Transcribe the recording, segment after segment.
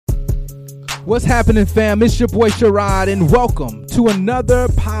What's happening, fam? It's your boy Sherrod, and welcome to another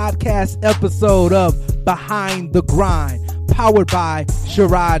podcast episode of Behind the Grind, powered by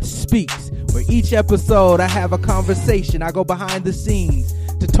Sherrod Speaks, where each episode I have a conversation. I go behind the scenes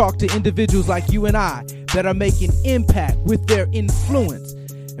to talk to individuals like you and I that are making impact with their influence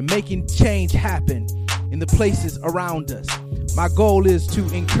and making change happen in the places around us. My goal is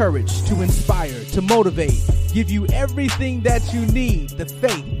to encourage, to inspire, to motivate, give you everything that you need, the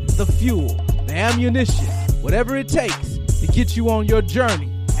faith, the fuel, the ammunition, whatever it takes to get you on your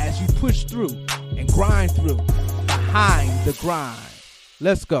journey as you push through and grind through behind the grind.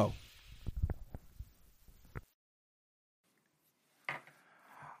 Let's go.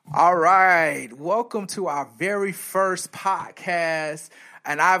 All right. Welcome to our very first podcast.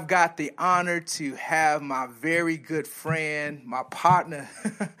 And I've got the honor to have my very good friend, my partner,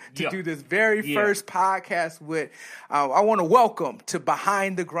 to do this very first podcast with. I want to welcome to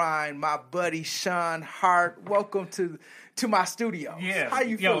Behind the Grind, my buddy Shon Hart. Welcome to my studio. Yeah. How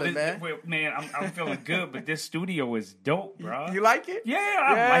you feeling, man? Man, I'm feeling good, but this studio is dope, bro. You like it? Yeah,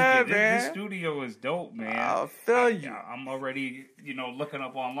 I like it. Man. This studio is dope, man. I feel you. I'm already, looking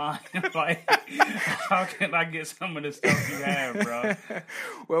up online. Like, how can I get some of the stuff you have, bro?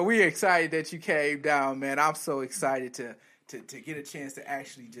 Well, we're excited that you came down, man. I'm so excited to get a chance to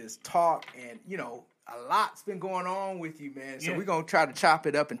actually just talk. And, a lot's been going on with you, man. So we're going to try to chop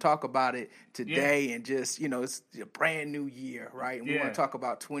it up and talk about it today. And just, it's a brand new year, right? And we want to talk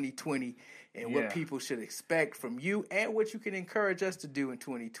about 2020 and what people should expect from you and what you can encourage us to do in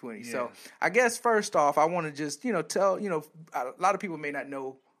 2020. Yeah. So I guess first off, I want to just, tell, a lot of people may not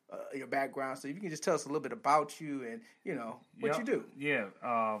know your background. So if you can just tell us a little bit about you and, what you do. Yeah.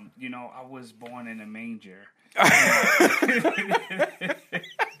 I was born in a manger.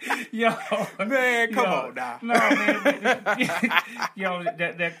 Man, come on now. No, man.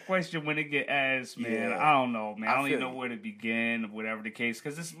 That question when it get asked, man, I don't know, man. I don't even know where to begin, whatever the case,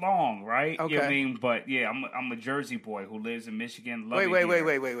 because it's long, right? Okay. You know what I mean? But I'm a Jersey boy who lives in Michigan. Wait.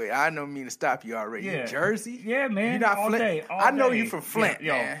 I don't mean to stop you already. Yeah. You Jersey? Yeah, man. You're not all Flint? Day. I know you from Flint,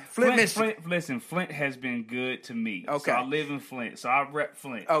 man. Flint, Michigan. Listen, Flint has been good to me. Okay. So I live in Flint, so I rep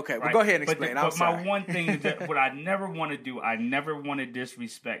Flint. Okay, right? well, go ahead and explain. But my one thing is that what I never want to do, I never want to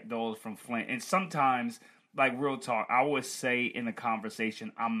disrespect those from Flint. And sometimes, like real talk, I always say in a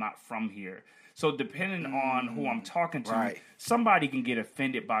conversation, I'm not from here. So depending on who I'm talking to, somebody can get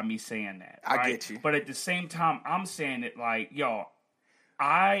offended by me saying that. I get you. But at the same time, I'm saying it like,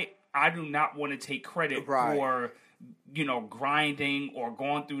 I do not want to take credit for grinding or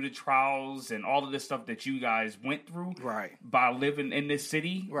going through the trials and all of this stuff that you guys went through by living in this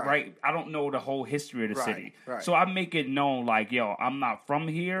city, right? I don't know the whole history of the city. Right. So I make it known like, I'm not from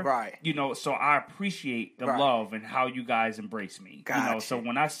here. Right. So I appreciate the love and how you guys embrace me. Gotcha. So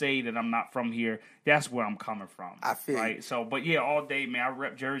when I say that I'm not from here, that's where I'm coming from. I feel right. So, but all day, man, I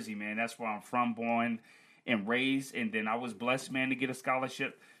rep Jersey, man. That's where I'm from, born and raised. And then I was blessed, man, to get a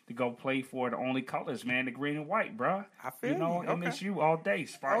scholarship to go play for the only colors, man, the green and white, bro. I feel you. Okay. MSU all day,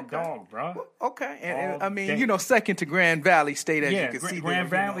 Spartan Dog, bro. Well, okay, and I mean, second to Grand Valley State, as you can see. Grand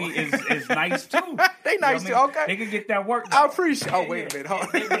Valley is nice too. They nice too. Okay, they can get that work. Though. I appreciate. Oh, wait a minute, hold on.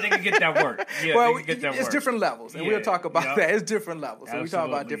 They can get that work. Yeah, well, they can get that it's work. different levels, and we'll talk about that. It's different levels, so we talk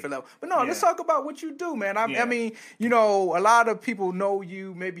about different levels. But no, let's talk about what you do, man. I mean, a lot of people know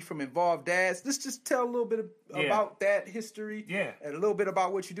you maybe from Involved Dads. Let's just tell a little bit about that history, and a little bit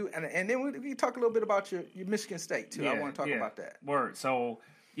about what you do, and then we can talk a little bit about your Michigan State too. I want to talk about that. Word. So,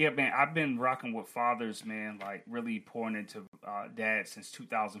 man, I've been rocking with fathers, man, like really pouring into dad since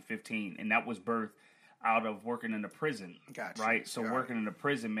 2015, and that was birthed out of working in the prison. Gotcha. Right. So working in the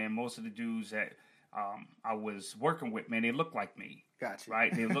prison, man, most of the dudes that I was working with, man, they look like me. Gotcha.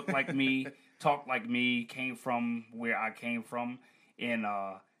 Right. They look like me, talk like me, came from where I came from, and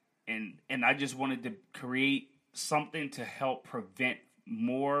I just wanted to create something to help prevent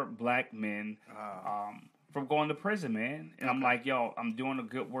more black men from going to prison, man. And I'm like, I'm doing a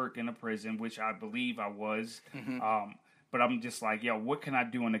good work in the prison, which I believe I was. But I'm just like, what can I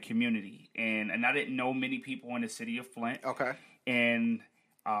do in the community? And I didn't know many people in the city of Flint. Okay. And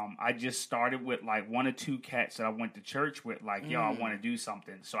I just started with like one or two cats that I went to church with, like, I want to do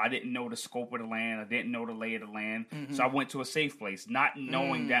something. So I didn't know the scope of the land. I didn't know the lay of the land. So I went to a safe place, not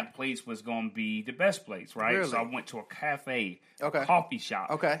knowing that place was going to be the best place, right? Really? So I went to a cafe, a coffee shop,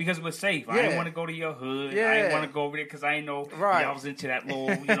 because it was safe. I didn't want to go to your hood. I didn't want to go over there because I didn't know I was into that little,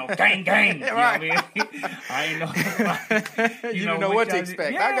 gang. You know what I mean? I didn't know. You didn't know what to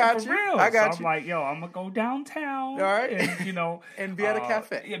expect. I got you. Real. I got so I'm like, I'm going to go downtown. All right. And, and be at a cafe.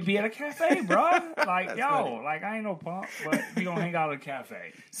 cafe. Yeah, be at a cafe, bro. Like, yo, funny. Like, I ain't no punk, but we gonna hang out at a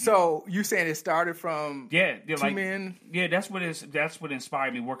cafe. So you saying it started from two like, men? Yeah, that's what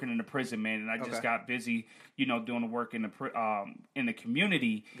inspired me working in the prison, man. And I just got busy, doing the work in the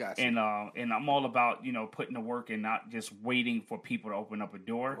community. Gotcha. And I'm all about, putting the work and not just waiting for people to open up a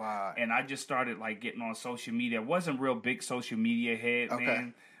door. Wow. And I just started like getting on social media. I wasn't real big social media head,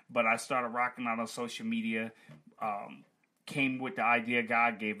 man. But I started rocking out on social media. Came with the idea.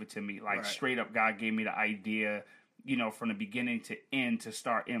 God gave it to me. Like, straight up, God gave me the idea, from the beginning to end to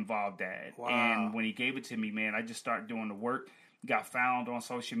start Involved Dad. Wow. And when he gave it to me, man, I just started doing the work. Got found on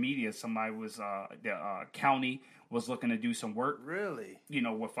social media. Somebody was, the county was looking to do some work. Really?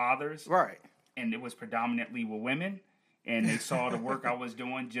 With fathers. Right. And it was predominantly with women. And they saw the work I was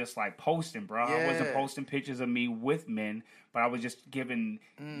doing, just like posting, bro. Yeah. I wasn't posting pictures of me with men, but I was just giving,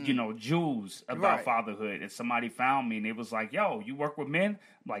 jewels about fatherhood. And somebody found me and they was like, yo, you work with men?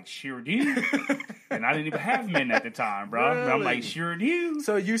 I'm like, sure do. And I didn't even have men at the time, bro. Really? I'm like, sure do.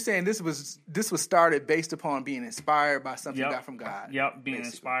 So you're saying this was started based upon being inspired by something you got from God? Yep, being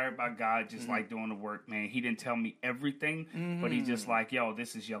inspired by God, just like doing the work, man. He didn't tell me everything, but he just like, yo,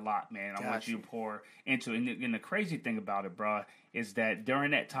 this is your lot, man. I want you to pour into it. And the crazy thing about it, bro, is that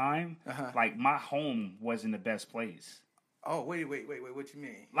during that time, like, my home wasn't the best place. Oh, wait, what you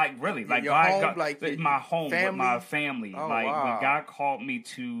mean? Like, really, like, your home, God, like my home family? with my family. Oh, like, wow. when God called me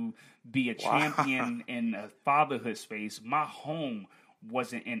to be a champion in a fatherhood space, my home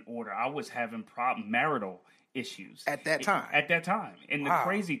wasn't in order. I was having marital issues at that time. And the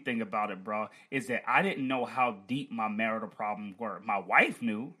crazy thing about it, bro, is that I didn't know how deep my marital problems were. My wife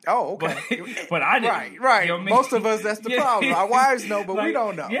knew. Oh, okay. But I didn't. Right. You know what I mean? Most of us, that's the problem. Our wives know, but we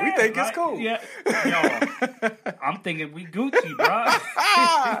don't know. We think it's cool. Yeah. Yo, I'm thinking we Gucci, bro.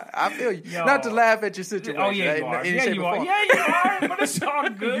 I feel you. Yo. Not to laugh at your situation. Oh, yeah, you are. Yeah, you are. But it's all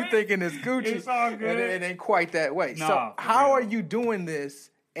good. You thinking it's Gucci. It's all good. And it ain't quite that way. No, so how are you doing this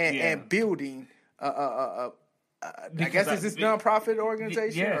and building I guess it's this nonprofit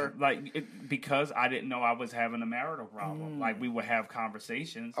organization? Yeah, because I didn't know I was having a marital problem. Like, we would have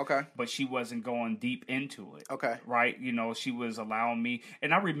conversations, but she wasn't going deep into it. Okay. Right? She was allowing me.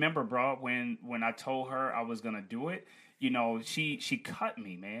 And I remember, bro, when I told her I was going to do it, she cut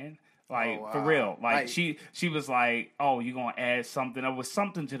me, man. Like, for real. Like, she was like, oh, you going to add something. There was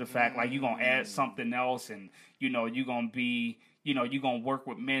something to the fact, like, you going to add something else and, you going to be... you're going to work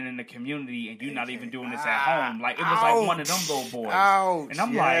with men in the community and you're not even doing this at home. Like, it was like one of them little boys. Ouch, and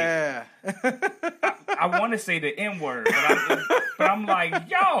I'm like, I want to say the N-word, but I'm like,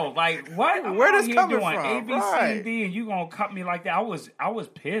 yo, like, what? Where this coming doing from? A, B, C, and D, and you going to cut me like that? I was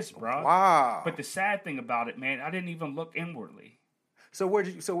pissed, bro. Wow. But the sad thing about it, man, I didn't even look inwardly. So where'd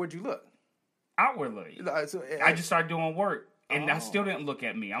you look? Outwardly. I just started doing work. And I still didn't look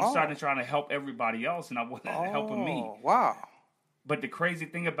at me. I'm starting trying to help everybody else, and I wasn't helping me. Wow. But the crazy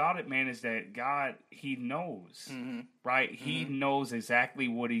thing about it, man, is that God, he knows, right? He knows exactly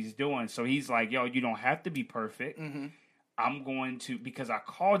what he's doing. So he's like, yo, you don't have to be perfect. I'm going to, because I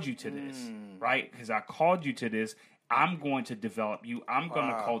called you to this, right? Because I called you to this. I'm going to develop you. I'm going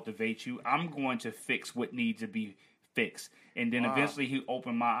to cultivate you. I'm going to fix what needs to be fixed. And then eventually he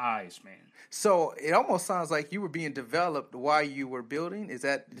opened my eyes, man. So it almost sounds like you were being developed while you were building. Is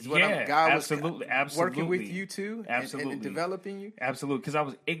what God absolutely, was working with you too? Absolutely. And developing you? Absolutely. Because I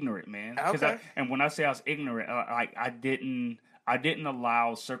was ignorant, man. Okay. And when I say I was ignorant, I didn't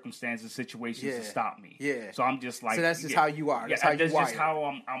allow circumstances, situations to stop me. Yeah. So I'm just like... So that's just how you are. That's how that's just how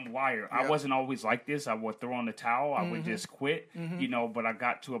I'm wired. Yep. I wasn't always like this. I would throw in the towel. I would just quit, but I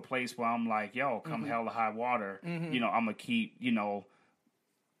got to a place where I'm like, yo, come hell or high water, I'm going to keep,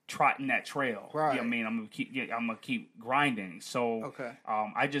 trotting that trail. Right. You know what I mean? I'm gonna keep grinding. So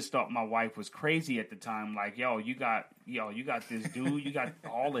I just thought my wife was crazy at the time. Like, you got this dude, you got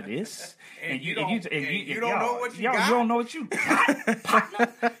all of this, and you don't know what you got. You don't know what you got,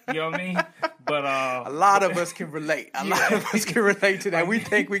 partner. You know what I mean? But a lot of us can relate. A lot of us can relate to that. We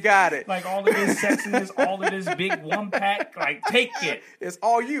think we got it. Like, all of this sexiness, all of this big one pack. Like, take it. It's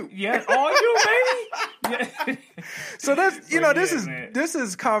all you. Yeah, all you, baby. Yeah. So that's this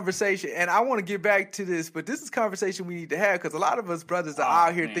is conversation, and I want to get back to this, but this is conversation we need to have because a lot of us brothers are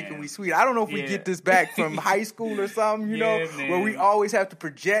out here thinking we sweet. I don't know if we get this back from high school or something, where we always have to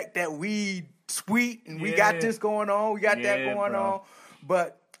project that we sweet and we got this going on, we got that going on.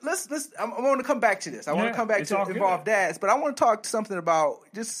 But let's. I want to come back to this. I want to come back to Involved Dads, but I want to talk something about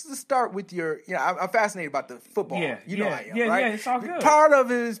just to start with your. I'm fascinated about the football. I am. Right? Yeah, it's all good. Part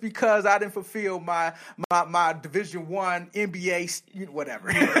of it is because I didn't fulfill my Division I NBA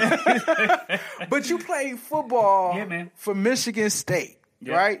whatever. But you played football for Michigan State.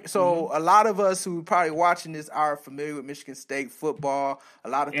 right? So a lot of us who are probably watching this are familiar with Michigan State football. A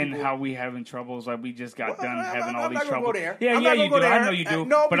lot of people, and how we having troubles, like we just got done having all I'm these not troubles. Go there. Yeah, I'm yeah, not you go do. there. I know you do.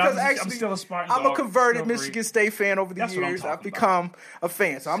 No, but because I'm still a Spartan. I'm dog. a converted Michigan State fan over the That's what I'm years. I've talking become a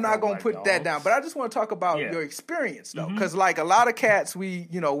fan, so I'm not going to put that down. But I just want to talk about your experience, though, because like a lot of cats, we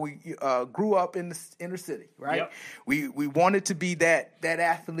grew up in the inner city, right? Yep. We wanted to be that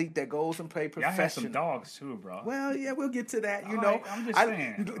athlete that goes and play professional. I had some dogs too, bro. Well, yeah, we'll get to that. I'm just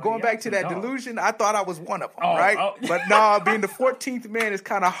saying. Going back to that delusion, I thought I was one of them, right? But no, being the 14th man is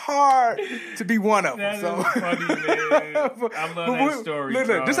kind of hard to be one of them. So funny, man. I love that story.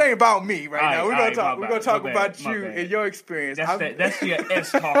 Look, this ain't about me right now. We're gonna talk about you and your experience. That's your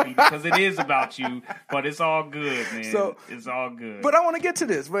S talking, because it is about you, but it's all good, man. So it's all good. But I want to get to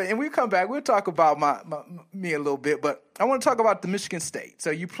this, and we come back. We'll talk about me a little bit, but I want to talk about the Michigan State.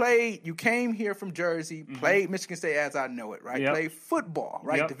 So you came here from Jersey, played Michigan State as I know it, right? Yep. Played football,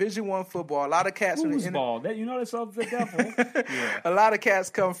 right? Division I football. A lot of cats from the football. That's all the devil. Yeah. A lot of cats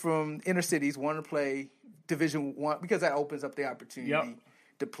come from inner cities, want to play Division I because that opens up the opportunity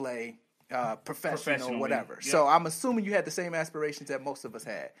to play professional, whatever. Yep. So I'm assuming you had the same aspirations that most of us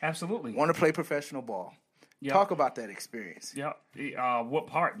had. Absolutely. Want to play professional ball. Yep. Talk about that experience. Yep. What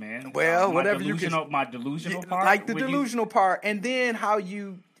part, man? Well, whatever you can. My delusional part, like the delusional part, and then how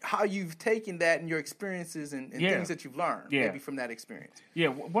you've taken that and your experiences and things that you've learned, maybe from that experience. Yeah,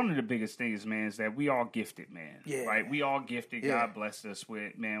 one of the biggest things, man, is that we all gifted, man. Yeah. Right? We all gifted. Yeah. God blessed us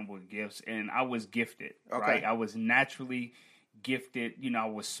with gifts, and I was gifted. Okay. Right? I was naturally gifted. I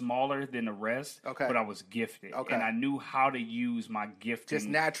was smaller than the rest, but I was gifted. Okay. And I knew how to use my gifting. Just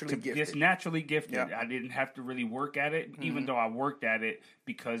naturally gifted. Yep. I didn't have to really work at it, even though I worked at it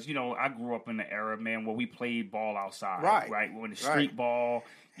because, I grew up in the era, man, where we played ball outside. Right? When the street ball,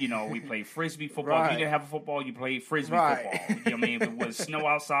 we played Frisbee football. Right. If you didn't have a football, you played Frisbee football. You know what I mean? If it was snow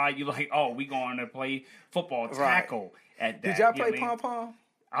outside, you're like, we going to play football, tackle at that. Did y'all play pom-pom?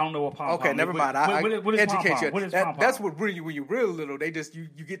 I don't know what pom-pom. Okay, never mind. What is educate pom-pom? you. What is pom-pom? That's what when you're real little, they just you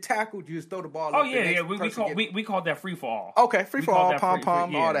get tackled, you just throw the ball. Oh yeah. We called that free fall. Okay, free fall,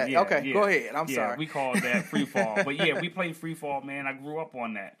 pom-pom, all that. Okay, go ahead. I'm sorry. We called that free fall, but we played free fall, man. I grew up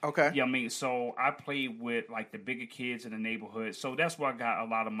on that. Okay. Yeah, I mean, so I played with like the bigger kids in the neighborhood, so that's where I got a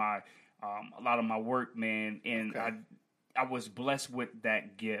lot of my work, man, and I was blessed with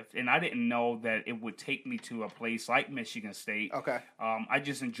that gift, and I didn't know that it would take me to a place like Michigan State. Okay. I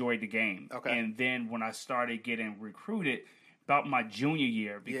just enjoyed the game. Okay. And then when I started getting recruited, about my junior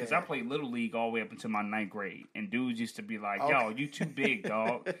year, because I played Little League all the way up until my 9th grade, and dudes used to be like, yo, you too big,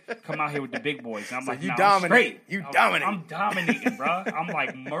 dog. Come out here with the big boys. And I'm like, you dominate. dominate. I'm dominating, bro. I'm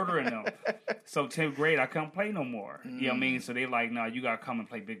like murdering them. So 10th grade, I couldn't play no more. You know what I mean? So they like, no, you got to come and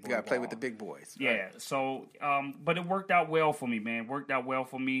play big boy You got to play ball. with the big boys. Right? Yeah. So, but it worked out well for me, man.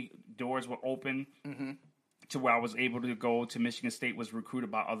 Doors were open. Mm-hmm. To where I was able to go to Michigan State, was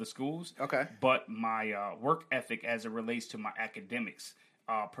recruited by other schools. Okay. But my work ethic as it relates to my academics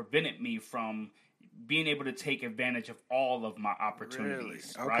prevented me from being able to take advantage of all of my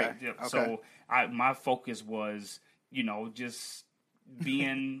opportunities. Really? Right? Okay. So my focus was, just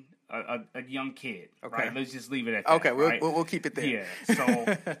being a young kid. Okay. Right? Let's just leave it at that. Okay, right? we'll keep it there.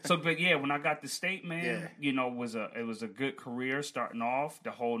 Yeah. But when I got to state, man, it was a good career starting off.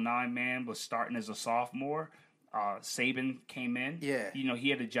 The whole 9-man was starting as a sophomore. Saban came in. Yeah. He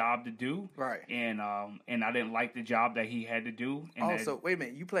had a job to do. Right. And I didn't like the job that he had to do. And so wait a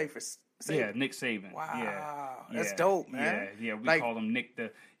minute, you played for Saban? Yeah, Nick Saban. Wow. That's dope, man. Yeah. We call him Nick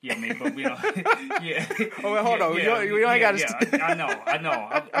the. Yeah, man, but we don't. Yeah. Oh, wait, hold on. You ain't got to. I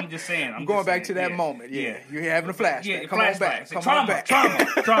know. I'm just saying. I'm going back to that moment. Yeah. You're having a flashback. Yeah, come on back. Trauma.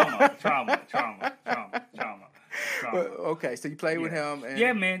 Okay, so you played with him. And...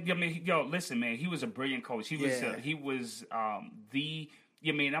 Yeah, man. Listen, man. He was a brilliant coach. He was the.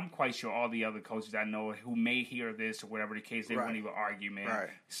 I'm quite sure all the other coaches I know who may hear this or whatever the case, they wouldn't even argue, man. Right.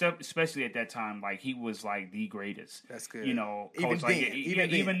 So, especially at that time, like he was like the greatest. That's good. Coach,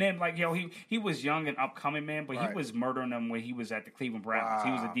 even then, like he was young and upcoming, man, but he was murdering them when he was at the Cleveland Browns. Wow.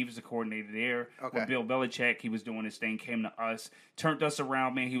 He was a defensive coordinator there with Bill Belichick. He was doing his thing. Came to us, turned us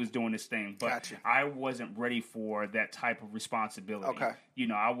around, man. He was doing his thing, but I wasn't ready for that type of responsibility. Okay.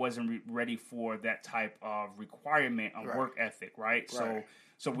 I wasn't ready for that type of requirement of work ethic, right?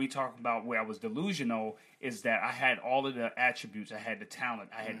 So we talk about where I was delusional is that I had all of the attributes. I had the talent.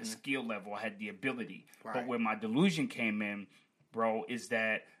 I had the skill level. I had the ability. Right. But where my delusion came in, bro, is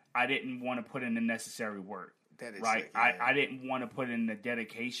that I didn't want to put in the necessary work. That is right. I didn't want to put in the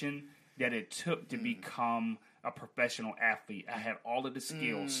dedication that it took to become a professional athlete. I had all of the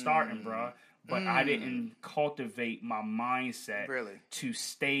skills starting, bro, but I didn't cultivate my mindset to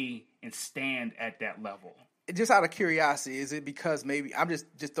stay and stand at that level. Just out of curiosity, is it because maybe I'm just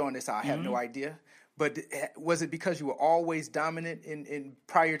throwing this out? I have no idea. But was it because you were always dominant in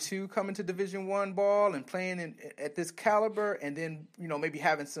prior to coming to Division I ball and playing at this caliber, and then maybe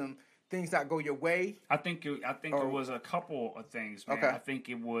having some things not go your way? I think it was a couple of things, man. I think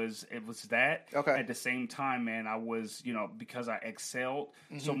it was that. At the same time, man, I was because I excelled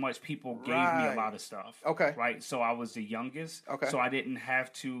so much, people gave me a lot of stuff. Right. So I was the youngest. So I didn't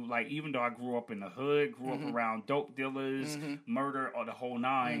have to even though I grew up in the hood, grew up around dope dealers, murder, or the whole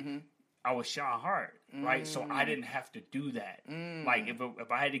nine. I was Shon Hart, right? So I didn't have to do that. Like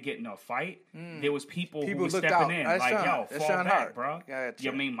if I had to get in a fight, there was people who were stepping in, yo, fall back, bro.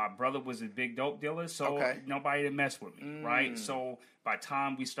 I mean, my brother was a big dope dealer, so nobody to mess with me, right? So by the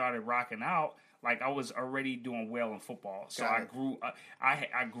time we started rocking out, I was already doing well in football. So I grew up.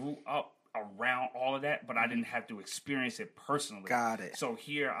 I grew up around all of that, but I didn't have to experience it personally. Got it. So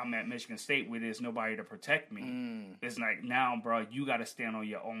here I'm at Michigan State where there's nobody to protect me. It's like, now, bro, you got to stand on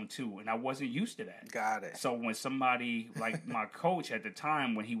your own too. And I wasn't used to that. Got it. So when somebody, like my coach at the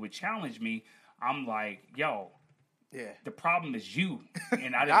time, when he would challenge me, I'm like, yo, the problem is you.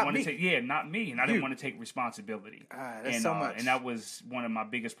 And I didn't want to take, not me. And I didn't want to take responsibility. That's so much. And that was one of my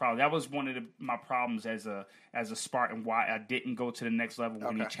biggest problems. That was one of my problems as a Spartan, why I didn't go to the next level.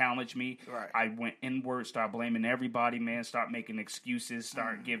 When he challenged me, I went inward, started blaming everybody, man, start making excuses,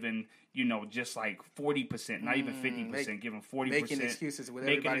 start giving, just like 40%, not even 50%, giving 40%. Making excuses with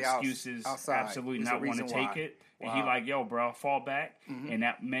everybody else outside. Absolutely not want to take it. Wow. And he like, yo, bro, fall back. And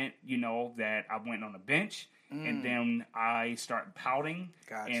that meant, that I went on the bench. And then I started pouting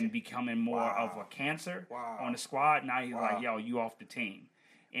and becoming more of a cancer on the squad. Now he's like, yo, you off the team.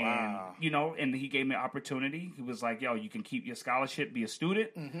 And, and he gave me an opportunity. He was like, yo, you can keep your scholarship, be a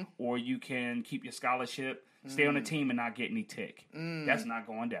student, or you can keep your scholarship, stay on the team and not get any tick. That's not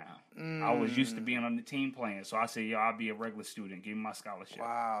going down. I was used to being on the team playing. So I said, yo, I'll be a regular student. Give me my scholarship.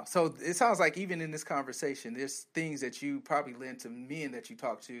 Wow. So it sounds like even in this conversation, there's things that you probably lend to men that you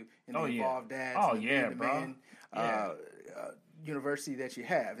talk to in the Evolved Dads. Oh, yeah, bro. University that you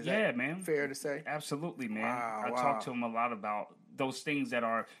have. Is that fair to say? Absolutely, man. I talk to him a lot about those things that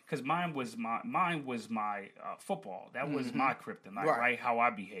are, because mine was my football. That was my kryptonite, right? How I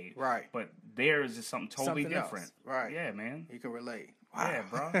behave. Right. But theirs is something totally different. Else. Right. Yeah, man. You can relate. Wow. Yeah,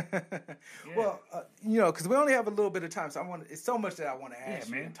 bro. Well, because we only have a little bit of time, so it's so much that I want to ask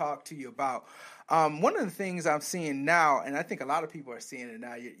you and talk to you about. One of the things I'm seeing now, and I think a lot of people are seeing it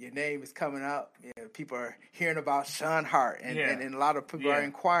now, your name is coming up. People are hearing about Shon Hart, and a lot of people are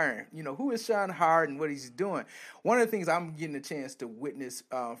inquiring, who is Shon Hart and what he's doing. One of the things I'm getting a chance to witness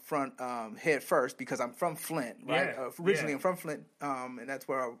head first, because I'm from Flint, right? Originally, I'm from Flint, and that's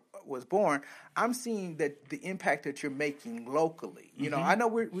where I was born. I'm seeing that the impact that you're making locally. I know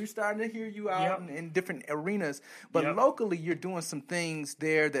we're starting to hear you out in different arenas, but locally you're doing some things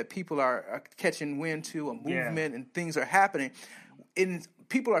there that people are catching wind to, a movement, and things are happening. And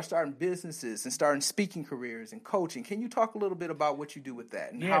people are starting businesses and starting speaking careers and coaching. Can you talk a little bit about what you do with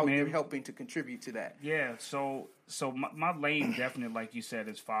that and how you're helping to contribute to that? Yeah, so my lane definitely, like you said,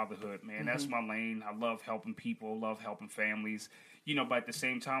 is fatherhood, man. That's my lane. I love helping people, love helping families. But at the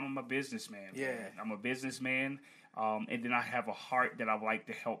same time, I'm a businessman. Yeah. Man. I'm a businessman. And then I have a heart that I like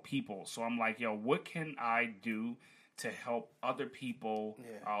to help people. So I'm like, yo, what can I do to help other people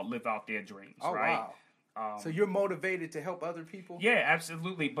live out their dreams, right? Wow. So you're motivated to help other people? Yeah,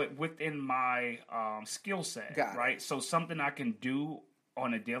 absolutely. But within my skill set, right? So something I can do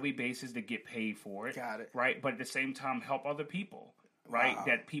on a daily basis to get paid for it. Got it. Right? But at the same time, help other people, right? Wow.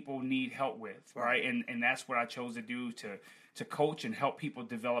 That people need help with, right? And that's what I chose to do, to coach and help people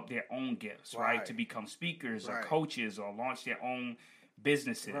develop their own gifts, right? To become speakers or coaches or launch their own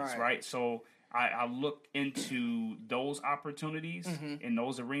businesses, right? So I look into those opportunities in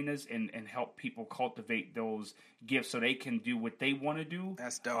those arenas and help people cultivate those gifts so they can do what they want to do.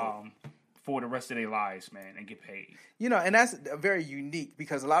 That's dope. For the rest of their lives, man, and get paid. And that's very unique,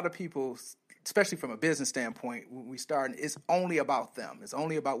 because a lot of people, especially from a business standpoint, when we start, it's only about them. It's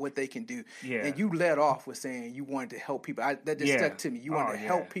only about what they can do. Yeah. And you led off with saying you wanted to help people. That just stuck to me. You wanted to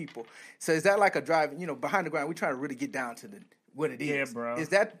help people. So is that like a drive? Behind the grind, we try to really get down to what it is. Yeah, bro. Is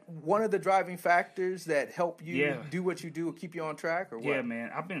that one of the driving factors that help you do what you do or keep you on track, or what? Yeah,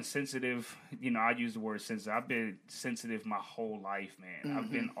 man. I've been sensitive. I use the word sensitive. I've been sensitive my whole life, man.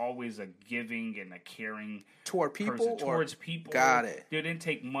 I've been always a giving and a caring toward people. Person. Towards people. Got it. It didn't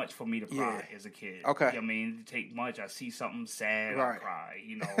take much for me to cry as a kid. Okay. It didn't take much. I see something sad, I cry.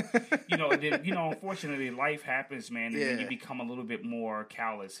 Then, unfortunately, life happens, man, and then you become a little bit more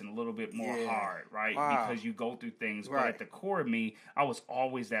callous and a little bit more hard, right? Wow. Because you go through things. But at the core of me, I was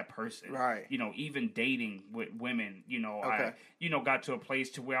always that person. Right. Even dating with women, I got to a place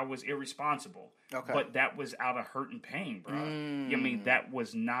to where I was irresponsible. Okay. But that was out of hurt and pain, bro. That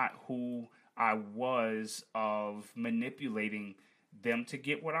was not who I was, of manipulating them to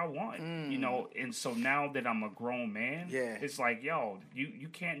get what I want, and so now that I'm a grown man, it's like, yo, you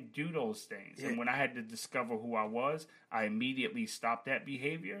can't do those things. And when I had to discover who I was, I immediately stopped that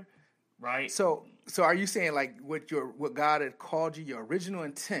behavior, right? So are you saying, like, what God had called you, your original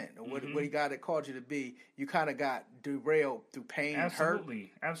intent, or what God had called you to be, you kind of got derailed through pain and hurt?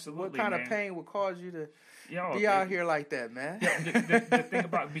 Absolutely. What kind of pain would cause you to be out here like that, man? The thing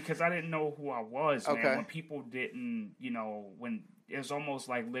about, because I didn't know who I was, man. When people didn't, when it was almost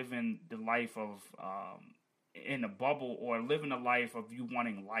like living the life of in a bubble, or living a life of you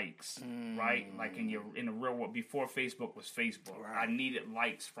wanting likes, right? Like in the real world, before Facebook was Facebook, I needed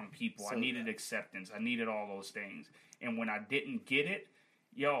likes from people. I needed acceptance. I needed all those things. And when I didn't get it,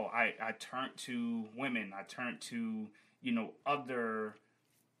 I turned to women. I turned to, other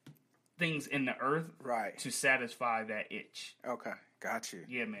things in the earth to satisfy that itch. Okay, got you.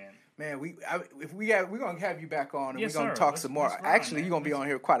 Yeah, man. Man, we're gonna have you back on, and we're gonna talk some more. Run, actually, you're gonna be on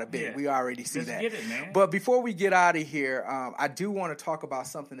here quite a bit. Yeah. We already see that. Get it, man. But before we get out of here, I do want to talk about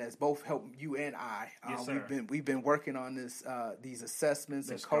something that's both helped you and I. Yes, sir. We've been working on this these assessments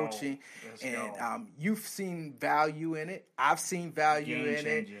and coaching, and you've seen value in it. I've seen value in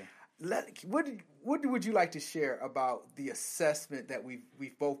it. What would you like to share about the assessment that we've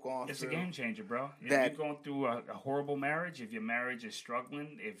both gone through? It's a game changer, bro. If you're going through a horrible marriage, if your marriage is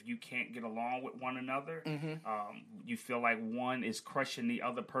struggling, if you can't get along with one another, you feel like one is crushing the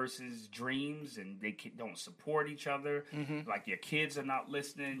other person's dreams and they don't support each other, like your kids are not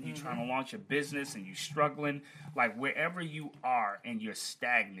listening, you're trying to launch a business and you're struggling, like wherever you are and you're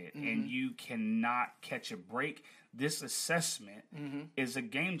stagnant and you cannot catch a break, this assessment is a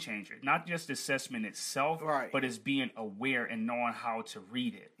game changer. Not just assessment itself, but it's being aware and knowing how to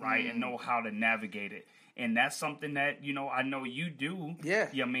read it, right? And know how to navigate it. And that's something that, I know you do. Yeah.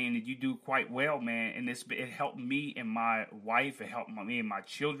 You do quite well, man. And it helped me and my wife. It helped me and my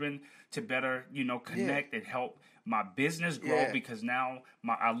children to better, connect. It helped my business grow because now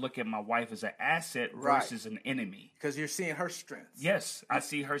I look at my wife as an asset versus an enemy. Because you're seeing her strengths. Yes, I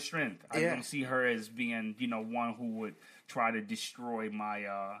see her strength. I don't see her as being, one who would try to destroy my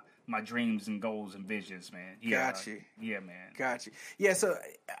my dreams and goals and visions, man. Got you. Yeah, man. Got you. Yeah, so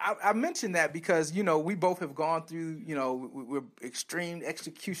I mentioned that because, we both have gone through, we're extreme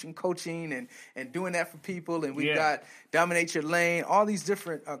execution coaching and doing that for people. And we've got Dominate Your Lane, all these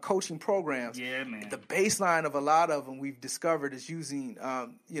different coaching programs. Yeah, man. The baseline of a lot of them we've discovered is using,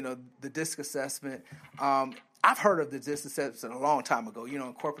 the DISC assessment. I've heard of the DISC assessment a long time ago.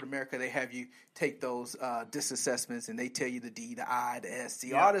 In corporate America, they have you take those DISC assessments, and they tell you the D, the I, the S,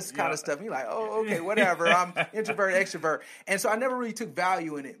 C, all this kind of stuff. And you're like, oh, okay, whatever. I'm introvert, extrovert. And so I never really took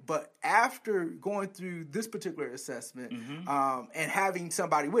value in it. But after going through this particular assessment and having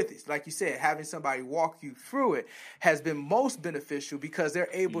somebody with it, like you said, having somebody walk you through it has been most beneficial because they're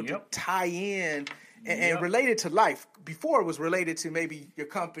able to tie in and related to life. Before it was related to maybe your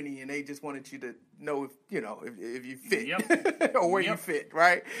company, and they just wanted you to know if you fit or where you fit,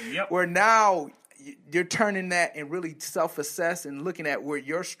 right? Where now you're turning that and really self-assess and looking at where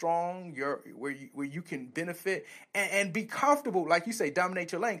you're strong, where you can benefit and be comfortable, like you say,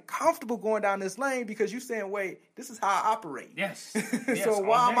 dominate your lane. Comfortable going down this lane because you're saying, wait, this is how I operate. Yes. So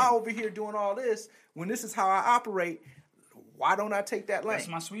why am I over here doing all this when this is how I operate? Why don't I take that lane? That's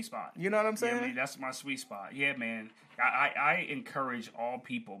my sweet spot. You know what I'm saying? Yeah, man, that's my sweet spot. Yeah, man. I encourage all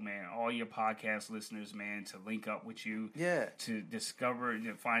people, man, all your podcast listeners, man, to link up with you. Yeah. To discover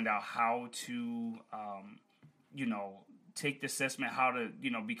and find out how to, take the assessment, how to,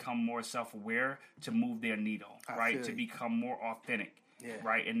 become more self-aware to move their needle, right? To become more authentic,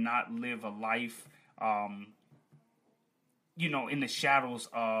 right? And not live a life, in the shadows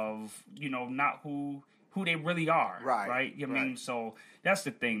of, not who they really are, right? You know what I mean? So that's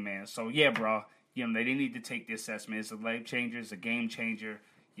the thing, man. So yeah, bro, they need to take the assessment. It's a life changer. It's a game changer.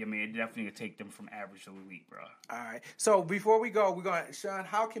 yeah, man, it definitely will take them from average to elite, bro. All right. So before we go, we're going to, Shon,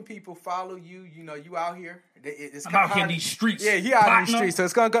 how can people follow you? You know, you out here. It's I'm out here in these streets. Yeah, he out in these streets. So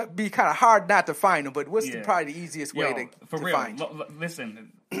it's going to be kind of hard not to find him. But what's probably the easiest way to find you?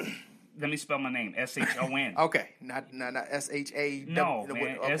 Listen, let me spell my name. S-H-O-N. Okay. Not S-H-A. No,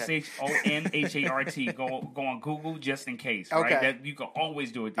 man. Okay. S-H-O-N-H-A-R-T. Go on Google just in case, right? That, you can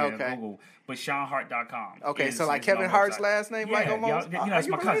always do it there on Google. But ShonHart.com. Okay, so like Kevin Hart's last name, yeah, like almost? Yeah, that's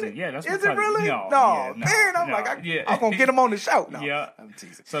my cousin. Yeah, that's my cousin. Is it really? No, man, I'm going to get him on the show. No, yeah. I'm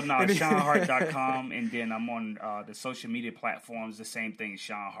teasing. So, ShonHart.com, and then I'm on the social media platforms, the same thing,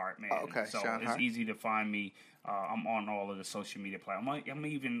 Shon Hart, man. Okay, so Shon it's Hart. easy to find me. I'm on all of the social media platforms. I'm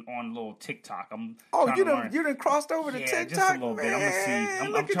even on a little TikTok. You done crossed over to TikTok? Just a little bit. I'm gonna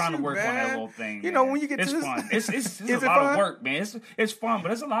see. I'm trying to work on that little thing. You know, when you get it's to fun. It's a lot of work, man. It's fun,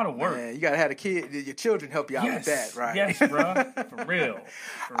 but it's a lot of work. Man, you gotta have your children help you out with that, right? Yes, bro. For real.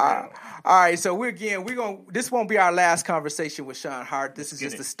 All right, so this won't be our last conversation with Shon Hart. This is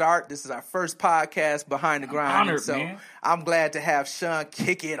just the start. This is our first podcast behind the grind. Honored, so man. I'm glad to have Shon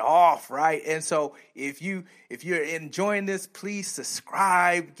kick it off, right? And so if you're enjoying this, please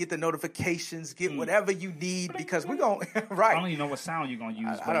subscribe, get the notifications, get whatever you need, because we're going right. I don't even know what sound you're gonna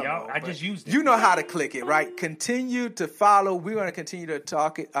use, but I just used it. You know how to click it, right? Continue to follow. We're going to continue to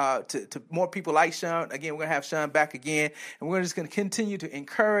talk to more people like Shon. Again, we're going to have Shon back again, and we're just going to continue to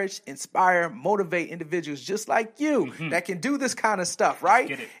encourage, inspire, motivate individuals just like you that can do this kind of stuff,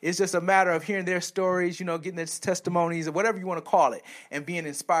 right? It's just a matter of hearing their stories, getting their testimonies or whatever you want to call it, and being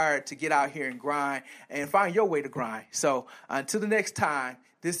inspired to get out here and grind and find your way to grind. So until the next time,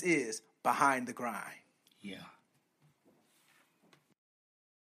 this is Behind the Grind. Yeah.